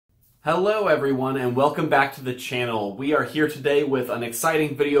Hello everyone and welcome back to the channel. We are here today with an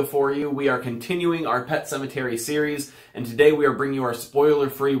exciting video for you. We are continuing our Pet Sematary series, and today we are bringing you our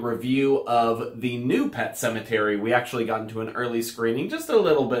spoiler-free review of the new Pet Sematary. We actually got into an early screening, just a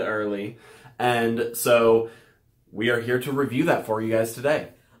little bit early, and so we are here to review that for you guys today.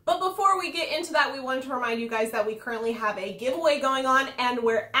 But before we get into that, we wanted to remind you guys that we currently have a giveaway going on, and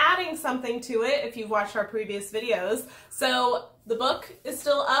we're adding something to it if you've watched our previous videos. So the book is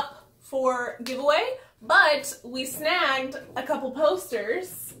still up for giveaway, but we snagged a couple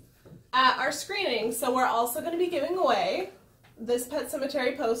posters at our screening, so we're also going to be giving away this Pet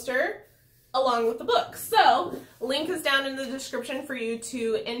Sematary poster along with the book. So link is down in the description for you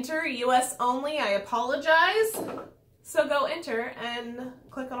to enter. US only. I apologize. So go enter and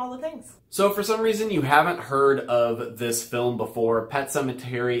click on all the things. So for some reason you haven't heard of this film before, Pet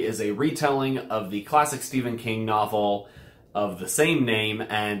Sematary is a retelling of the classic Stephen King novel of the same name,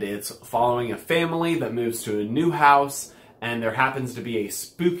 and it's following a family that moves to a new house, and there happens to be a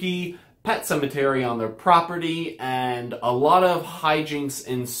spooky pet cemetery on their property, and a lot of hijinks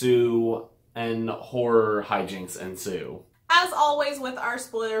ensue, and horror hijinks ensue. As always with our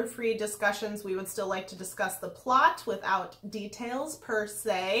spoiler-free discussions, we would still like to discuss the plot without details per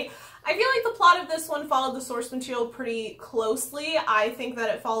se. I feel like the plot of this one followed the source material pretty closely. I think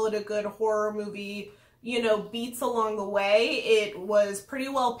that it followed a good horror movie, you know, beats along the way. It was pretty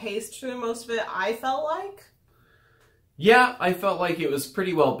well paced through most of it, I felt like. Yeah, I felt like it was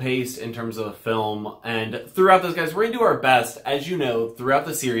pretty well paced in terms of the film, and throughout this, guys, we're going to do our best. As you know, throughout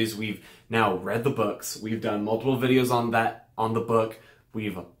the series, we've now read the books. We've done multiple videos on the book.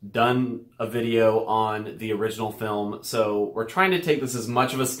 We've done a video on the original film, so we're trying to take this as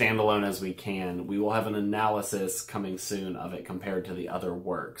much of a standalone as we can. We will have an analysis coming soon of it compared to the other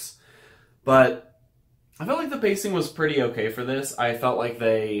works. But I felt like the pacing was pretty okay for this. I felt like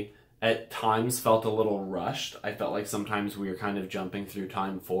they, at times, felt a little rushed. I felt like sometimes we were kind of jumping through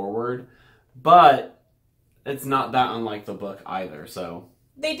time forward. But it's not that unlike the book either, so.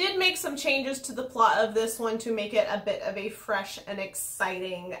 They did make some changes to the plot of this one to make it a bit of a fresh and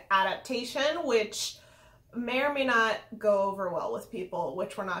exciting adaptation, which may or may not go over well with people,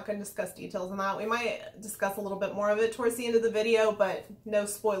 which we're not going to discuss details on that. We might discuss a little bit more of it towards the end of the video, but no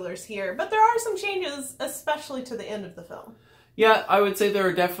spoilers here. But there are some changes, especially to the end of the film. Yeah, I would say there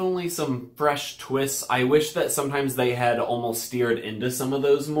are definitely some fresh twists. I wish that sometimes they had almost steered into some of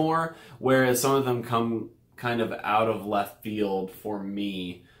those more, whereas some of them come kind of out of left field for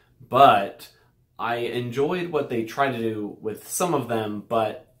me. But I enjoyed what they tried to do with some of them,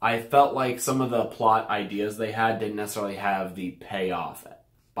 but I felt like some of the plot ideas they had didn't necessarily have the payoff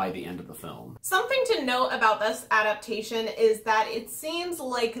by the end of the film. Something to note about this adaptation is that it seems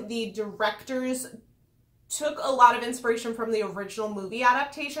like the directors took a lot of inspiration from the original movie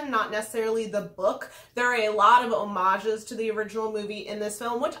adaptation, not necessarily the book. There are a lot of homages to the original movie in this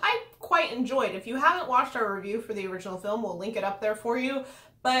film, which I quite enjoyed. If you haven't watched our review for the original film, we'll link it up there for you.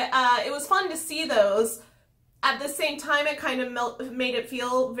 But it was fun to see those. At the same time, it kind of made it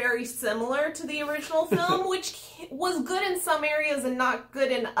feel very similar to the original film, which was good in some areas and not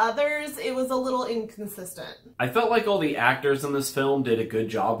good in others. It was a little inconsistent. I felt like all the actors in this film did a good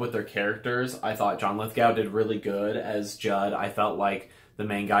job with their characters. I thought John Lithgow did really good as Judd. I felt like the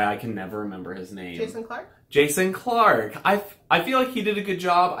main guy, I can never remember his name. Jason Clarke? Jason Clarke. I feel like he did a good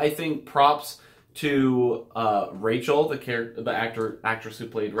job. I think props to Rachel, the actress who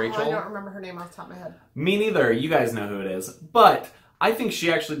played Rachel. Oh, I don't remember her name off the top of my head. Me neither. You guys know who it is. But I think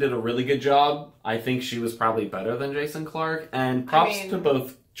she actually did a really good job. I think she was probably better than Jason Clarke. And props to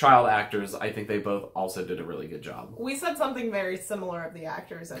both child actors. I think they both also did a really good job. We said something very similar of the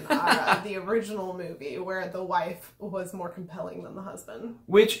actors in the original movie, where the wife was more compelling than the husband.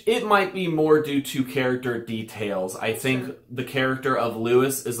 Which it might be more due to character details. I think the character of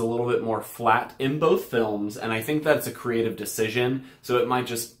Lewis is a little bit more flat in both films, and I think that's a creative decision. So it might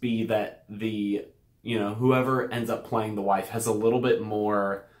just be that whoever ends up playing the wife has a little bit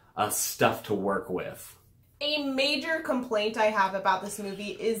more stuff to work with. A major complaint I have about this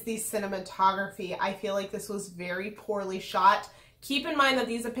movie is the cinematography. I feel like this was very poorly shot. Keep in mind that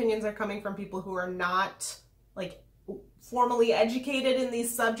these opinions are coming from people who are not, like, formally educated in these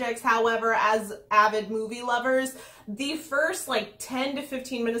subjects. However, as avid movie lovers, the first, 10 to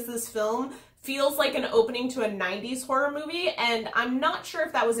 15 minutes of this film feels like an opening to a 90s horror movie, and I'm not sure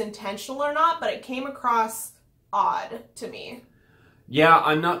if that was intentional or not, but it came across odd to me. Yeah,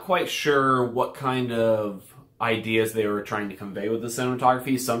 I'm not quite sure what kind of ideas they were trying to convey with the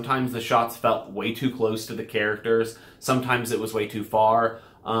cinematography. Sometimes the shots felt way too close to the characters. Sometimes it was way too far.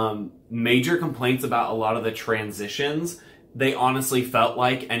 Major complaints about a lot of the transitions they honestly felt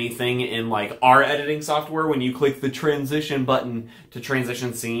like anything in like our editing software when you click the transition button to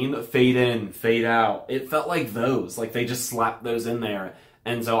transition scene, fade in, fade out. It felt like those, like they just slapped those in there.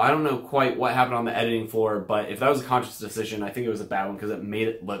 And so I don't know quite what happened on the editing floor, but if that was a conscious decision, I think it was a bad one because it made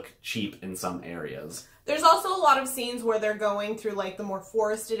it look cheap in some areas. There's also a lot of scenes where they're going through like the more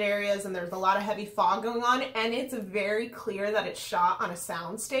forested areas and there's a lot of heavy fog going on, and it's very clear that it's shot on a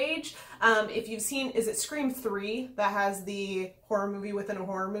soundstage. If you've seen, is it Scream 3 that has the horror movie within a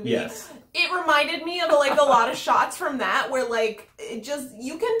horror movie? Yes. It reminded me of like a lot of shots from that where like it just,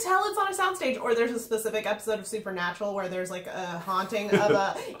 you can tell it's on a soundstage. Or there's a specific episode of Supernatural where there's like a haunting of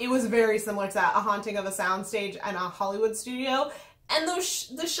a, it was very similar to that, a haunting of a soundstage and a Hollywood studio. And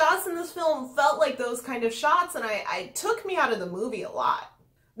those the shots in this film felt like those kind of shots, and I took me out of the movie a lot.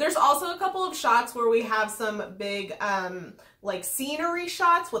 There's also a couple of shots where we have some big, like, scenery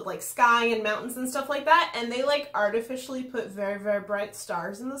shots with, like, sky and mountains and stuff like that, and they, like, artificially put very, very bright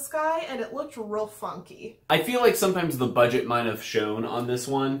stars in the sky, and it looked real funky. I feel like sometimes the budget might have shown on this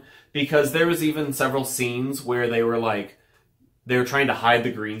one, because there was even several scenes where they were, like, they were trying to hide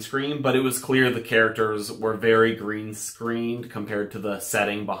the green screen, but it was clear the characters were very green screened compared to the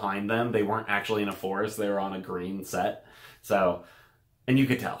setting behind them. They weren't actually in a forest, they were on a green set. So, and you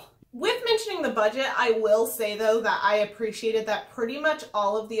could tell. With mentioning the budget, I will say though that I appreciated that pretty much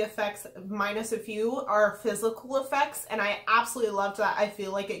all of the effects, minus a few, are physical effects, and I absolutely loved that. I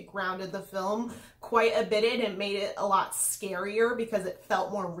feel like it grounded the film quite a bit and it made it a lot scarier because it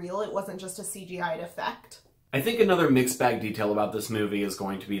felt more real. It wasn't just a CGI'd effect. I think another mixed bag detail about this movie is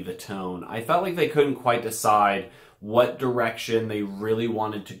going to be the tone. I felt like they couldn't quite decide what direction they really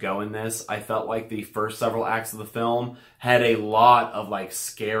wanted to go in this. I felt like the first several acts of the film had a lot of like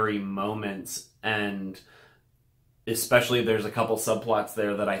scary moments, and especially there's a couple subplots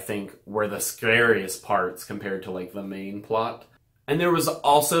there that I think were the scariest parts compared to like the main plot. And there was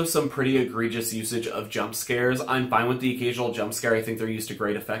also some pretty egregious usage of jump scares. I'm fine with the occasional jump scare. I think they're used to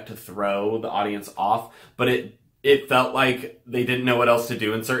great effect to throw the audience off, but it felt like they didn't know what else to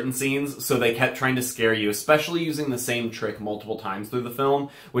do in certain scenes, so they kept trying to scare you, especially using the same trick multiple times through the film,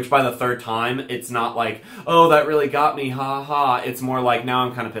 which by the third time, it's not like, oh, that really got me, ha ha. It's more like, now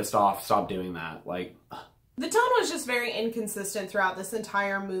I'm kind of pissed off, stop doing that. Like, the tone was just very inconsistent throughout this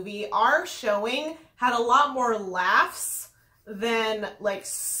entire movie. Our showing had a lot more laughs than like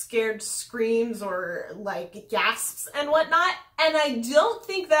scared screams or like gasps and whatnot, and I don't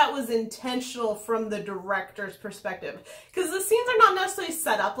think that was intentional from the director's perspective, because the scenes are not necessarily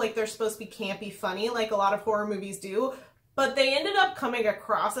set up like they're supposed to be campy funny like a lot of horror movies do, but they ended up coming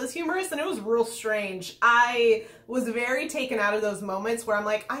across as humorous, and it was real strange. I was very taken out of those moments where I'm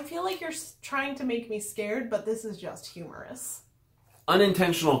like, I feel like you're trying to make me scared, but this is just humorous.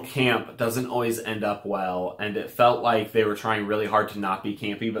 Unintentional camp doesn't always end up well, and it felt like they were trying really hard to not be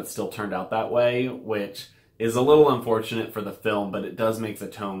campy, but still turned out that way, which is a little unfortunate for the film, but it does make the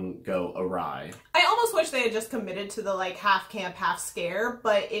tone go awry. I almost wish they had just committed to the like half camp, half scare,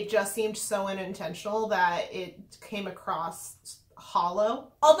 but it just seemed so unintentional that it came across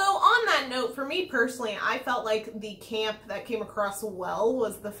hollow. Although on that note, for me personally, I felt like the camp that came across well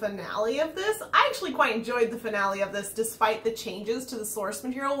was the finale of this. I actually quite enjoyed the finale of this despite the changes to the source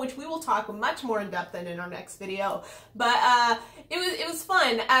material, which we will talk much more in depth in our next video. But it was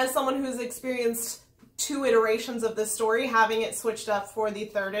fun. As someone who's experienced 2 iterations of this story, having it switched up for the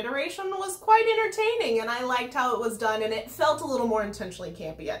 3rd iteration was quite entertaining, and I liked how it was done, and it felt a little more intentionally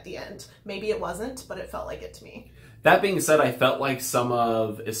campy at the end. Maybe it wasn't, but it felt like it to me. That being said, I felt like some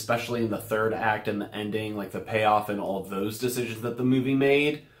of, especially in the 3rd act and the ending, like the payoff and all of those decisions that the movie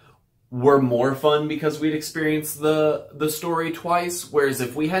made were more fun because we'd experienced the story twice, whereas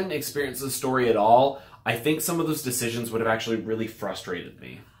if we hadn't experienced the story at all, I think some of those decisions would have actually really frustrated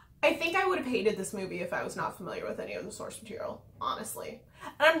me. I think I would have hated this movie if I was not familiar with any of the source material, honestly.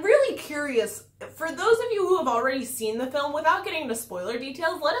 And I'm really curious, for those of you who have already seen the film, without getting into spoiler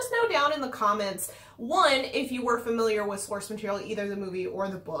details, let us know down in the comments, 1, if you were familiar with source material, either the movie or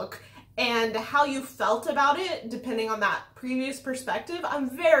the book, and how you felt about it, depending on that previous perspective.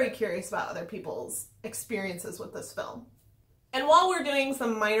 I'm very curious about other people's experiences with this film. And while we're doing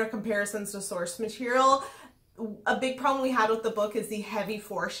some minor comparisons to source material, a big problem we had with the book is the heavy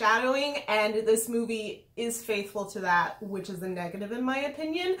foreshadowing, and this movie is faithful to that, which is a negative in my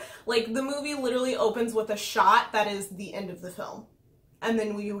opinion. Like, the movie literally opens with a shot that is the end of the film, and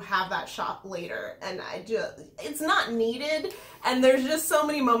then you have that shot later, and it's not needed, and there's just so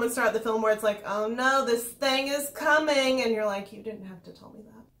many moments throughout the film where it's like, oh no, this thing is coming, and you're like, you didn't have to tell me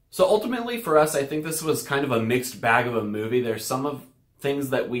that. So ultimately for us, I think this was kind of a mixed bag of a movie. There's some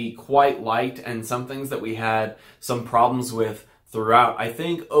things that we quite liked and some things that we had some problems with throughout. I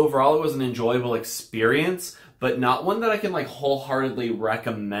think overall it was an enjoyable experience, but not one that I can like wholeheartedly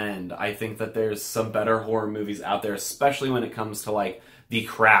recommend. I think that there's some better horror movies out there, especially when it comes to like the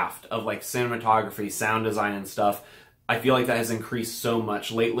craft of like cinematography, sound design and stuff. I feel like that has increased so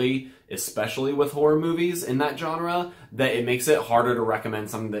much lately, especially with horror movies in that genre, that it makes it harder to recommend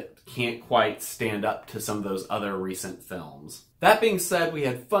something that can't quite stand up to some of those other recent films. That being said, we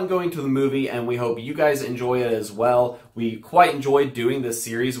had fun going to the movie, and we hope you guys enjoy it as well. We quite enjoyed doing this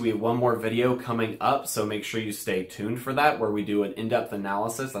series. We have one more video coming up, so make sure you stay tuned for that, where we do an in-depth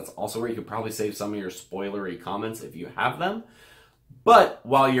analysis. That's also where you could probably save some of your spoilery comments if you have them. But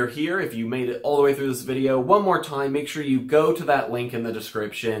while you're here, if you made it all the way through this video, one more time, make sure you go to that link in the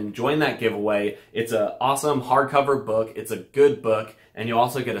description, join that giveaway. It's an awesome hardcover book, it's a good book, and you'll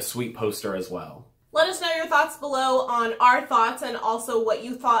also get a sweet poster as well. Let us know your thoughts below on our thoughts and also what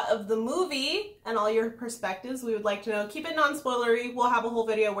you thought of the movie and all your perspectives. We would like to know. Keep it non-spoilery. We'll have a whole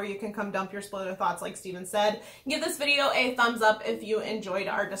video where you can come dump your spoiler thoughts like Steven said. Give this video a thumbs up if you enjoyed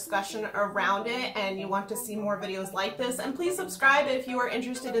our discussion around it and you want to see more videos like this. And please subscribe if you are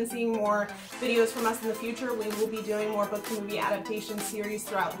interested in seeing more videos from us in the future. We will be doing more book to movie adaptation series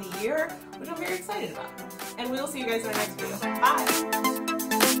throughout the year, which I'm very excited about. And we will see you guys in our next video. Bye!